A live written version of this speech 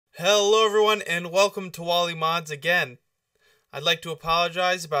Hello everyone and welcome to WalleyMods again. I'd like to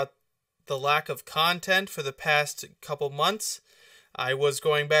apologize about the lack of content for the past couple months. I was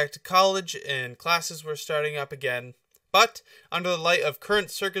going back to college and classes were starting up again. But under the light of current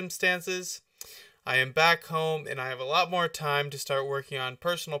circumstances, I am back home and I have a lot more time to start working on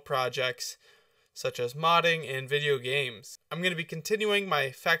personal projects such as modding and video games. I'm going to be continuing my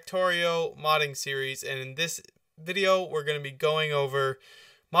Factorio Modding Series, and in this video we're going to be going over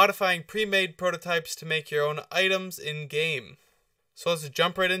modifying pre-made prototypes to make your own items in-game. So let's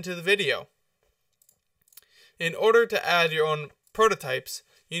jump right into the video. In order to add your own prototypes,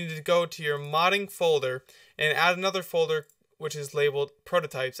 you need to go to your modding folder and add another folder which is labeled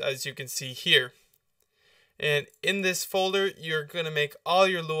prototypes, as you can see here. And in this folder, you're going to make all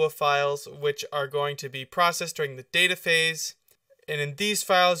your Lua files, which are going to be processed during the data phase. And in these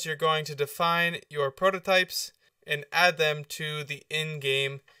files, you're going to define your prototypes and add them to the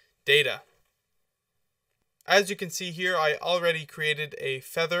in-game data. As you can see here, I already created a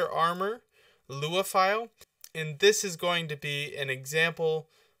feather armor Lua file, and this is going to be an example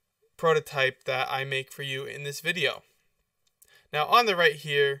prototype that I make for you in this video. Now on the right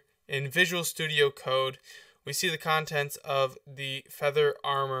here in Visual Studio Code, we see the contents of the feather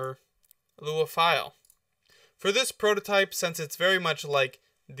armor Lua file. For this prototype, since it's very much like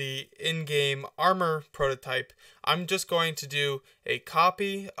the in-game armor prototype, I'm just going to do a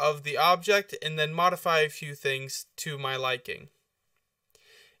copy of the object and then modify a few things to my liking.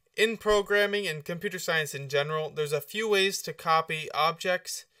 In programming and computer science in general, there's a few ways to copy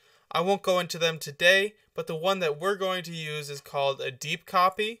objects. I won't go into them today, but the one that we're going to use is called a deep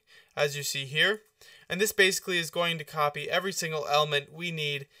copy, as you see here. And this basically is going to copy every single element we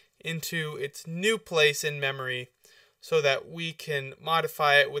need into its new place in memory, so that we can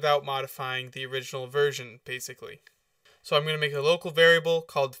modify it without modifying the original version, basically. So I'm going to make a local variable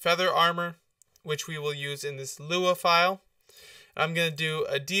called feather armor, which we will use in this Lua file. I'm going to do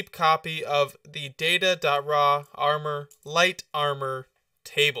a deep copy of the data.raw armor light armor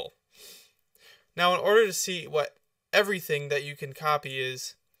table. Now, in order to see what everything that you can copy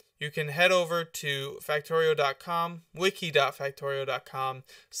is, you can head over to factorio.com,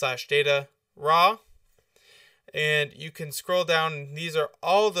 wiki.factorio.com/data.raw. And you can scroll down, and these are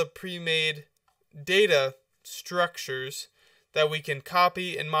all the pre-made data structures that we can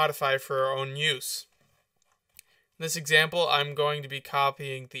copy and modify for our own use. In this example, I'm going to be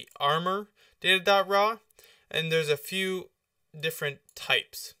copying the armor data.raw, and there's a few different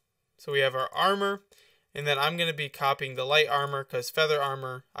types. So we have our armor, and then I'm going to be copying the light armor because feather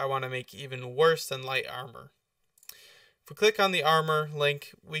armor I want to make even worse than light armor. If we click on the armor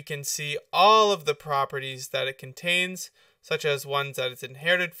link, we can see all of the properties that it contains, such as ones that it's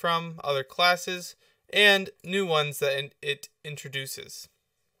inherited from other classes, and new ones that it introduces.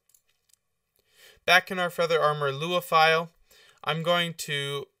 Back in our feather armor Lua file, I'm going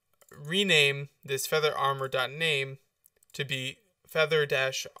to rename this feather armor.name to be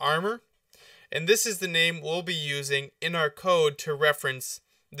feather-armor, and this is the name we'll be using in our code to reference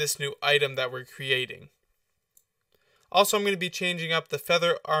this new item that we're creating. Also, I'm going to be changing up the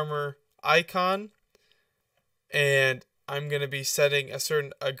feather armor icon, and I'm going to be setting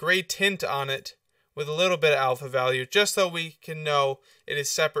a gray tint on it with a little bit of alpha value, just so we can know it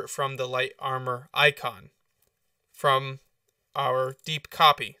is separate from the light armor icon from our deep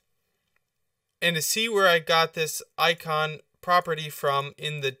copy. And to see where I got this icon property from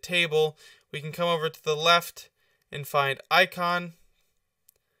in the table, we can come over to the left and find icon,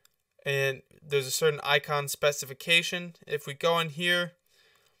 and there's a certain icon specification. If we go in here,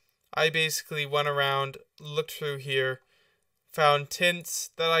 I basically went around, looked through here, found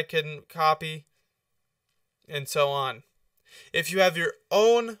tints that I can copy, and so on. If you have your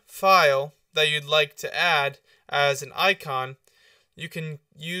own file that you'd like to add as an icon, you can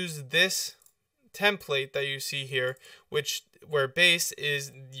use this template that you see here, where base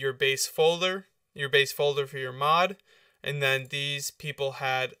is your base folder for your mod. And then these people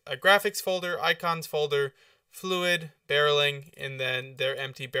had a graphics folder, icons folder, fluid, barreling, and then their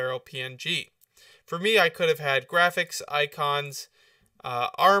empty barrel PNG. For me, I could have had graphics, icons,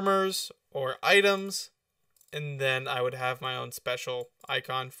 armors, or items, and then I would have my own special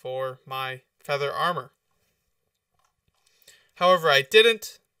icon for my feather armor. However, I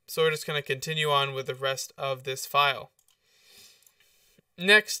didn't, so we're just going to continue on with the rest of this file.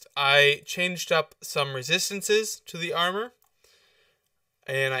 Next, I changed up some resistances to the armor,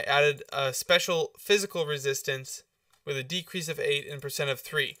 and I added a special physical resistance with a decrease of 8 and % of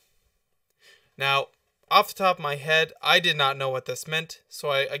 3. Now, off the top of my head, I did not know what this meant, so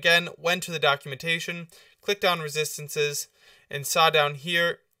I again went to the documentation, clicked on resistances, and saw down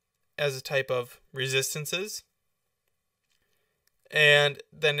here as a type of resistances. And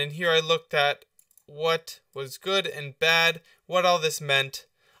then in here I looked at what was good and bad, what all this meant.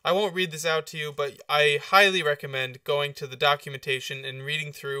 I won't read this out to you, but I highly recommend going to the documentation and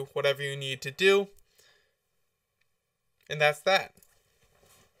reading through whatever you need to do. And that's that.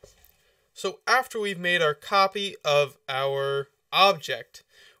 So after we've made our copy of our object,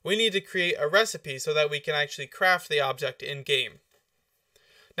 we need to create a recipe so that we can actually craft the object in game.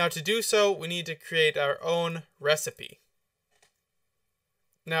 Now to do so, we need to create our own recipe.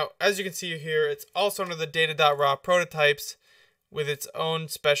 Now, as you can see here, it's also under the data.raw prototypes with its own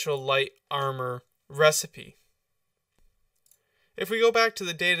special light armor recipe. If we go back to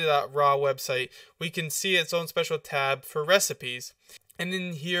the data.raw website, we can see its own special tab for recipes, and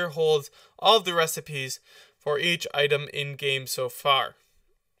in here holds all of the recipes for each item in game so far.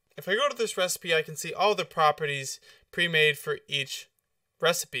 If I go to this recipe, I can see all the properties pre-made for each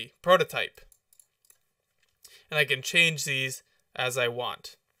recipe prototype, and I can change these as I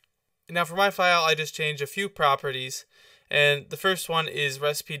want. Now for my file, I just changed a few properties, and the first one is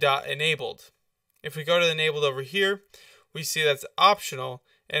recipe.enabled. If we go to enabled over here, we see that's optional,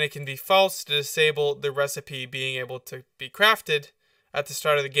 and it can be false to disable the recipe being able to be crafted at the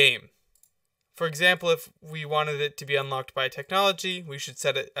start of the game. For example, if we wanted it to be unlocked by technology, we should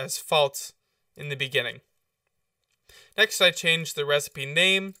set it as false in the beginning. Next, I changed the recipe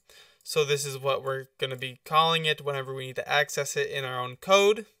name, so this is what we're going to be calling it whenever we need to access it in our own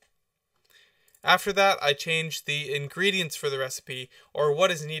code. After that, I changed the ingredients for the recipe, or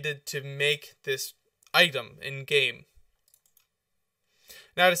what is needed to make this item in game.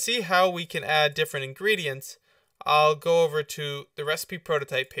 Now to see how we can add different ingredients, I'll go over to the recipe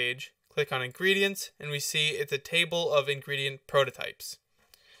prototype page, click on ingredients, and we see it's a table of ingredient prototypes.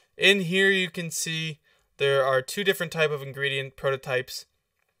 In here you can see there are two different types of ingredient prototypes,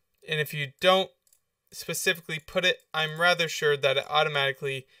 and if you don't specifically put it, I'm rather sure that it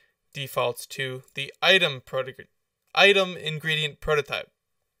automatically defaults to the item ingredient prototype.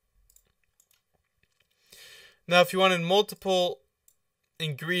 Now if you wanted multiple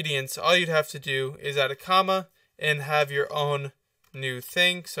ingredients, all you'd have to do is add a comma and have your own new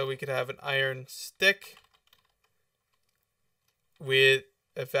thing. So we could have an iron stick with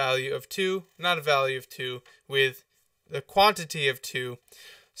a value of 2, not a value of 2, with the quantity of 2.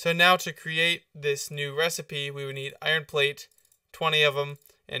 So now to create this new recipe, we would need iron plate, 20 of them,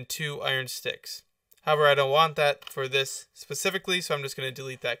 and 2 iron sticks. However, I don't want that for this specifically, so I'm just going to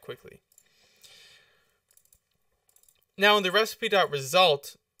delete that quickly. Now in the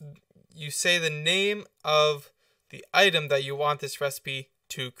recipe.result, you say the name of the item that you want this recipe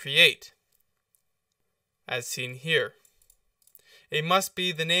to create, as seen here. It must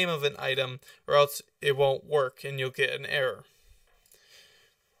be the name of an item, or else it won't work and you'll get an error.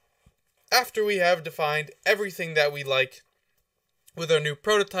 After we have defined everything that we like with our new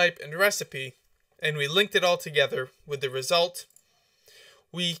prototype and recipe, and we linked it all together with the result,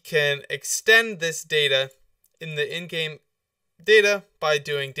 we can extend this data in the in-game data by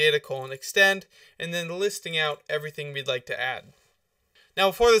doing data::extend and then listing out everything we'd like to add. Now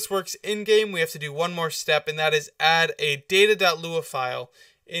before this works in-game, we have to do one more step, and that is add a data.lua file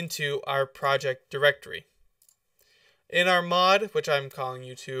into our project directory. In our mod, which I'm calling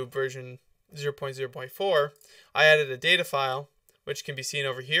YouTube version 0.0.4, I added a data file, which can be seen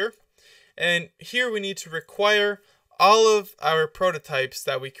over here. And here we need to require all of our prototypes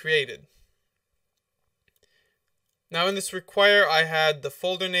that we created. Now in this require, I had the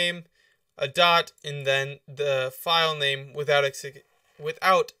folder name, a dot, and then the file name without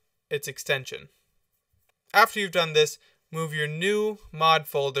its extension. After you've done this, move your new mod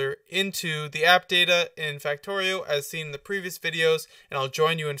folder into the app data in Factorio as seen in the previous videos, and I'll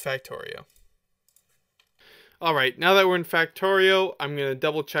join you in Factorio. Alright, now that we're in Factorio, I'm going to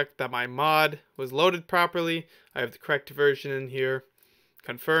double check that my mod was loaded properly. I have the correct version in here.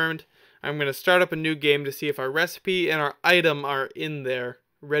 Confirmed. I'm going to start up a new game to see if our recipe and our item are in there,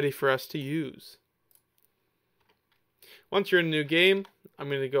 ready for us to use. Once you're in a new game, I'm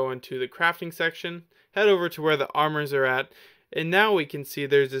going to go into the crafting section, head over to where the armors are at, and now we can see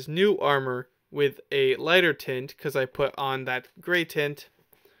there's this new armor with a lighter tint, because I put on that gray tint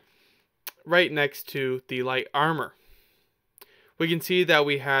right next to the light armor. We can see that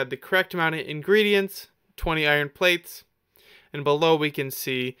we had the correct amount of ingredients, 20 iron plates, and below we can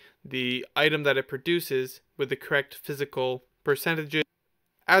see the item that it produces with the correct physical percentages.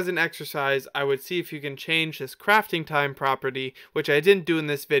 As an exercise, I would see if you can change this crafting time property, which I didn't do in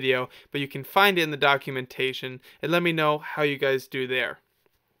this video, but you can find it in the documentation, and let me know how you guys do there.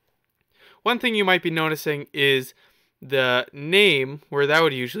 One thing you might be noticing is the name, where that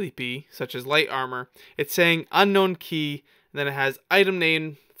would usually be, such as light armor, it's saying unknown key, and then it has item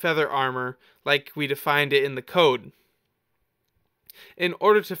name, feather armor, like we defined it in the code. In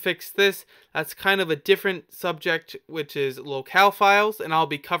order to fix this, that's kind of a different subject, which is locale files, and I'll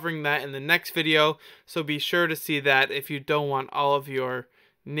be covering that in the next video, so be sure to see that if you don't want all of your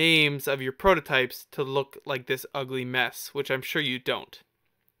names of your prototypes to look like this ugly mess, which I'm sure you don't.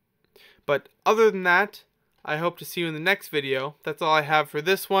 But other than that, I hope to see you in the next video. That's all I have for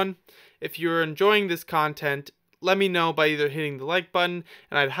this one. If you're enjoying this content, let me know by either hitting the like button,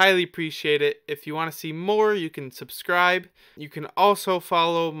 and I'd highly appreciate it. If you want to see more, you can subscribe. You can also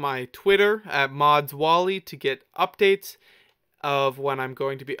follow my Twitter at ModsWally to get updates of when I'm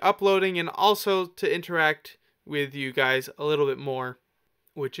going to be uploading, and also to interact with you guys a little bit more,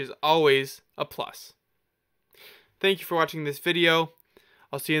 which is always a plus. Thank you for watching this video.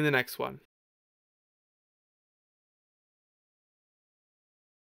 I'll see you in the next one.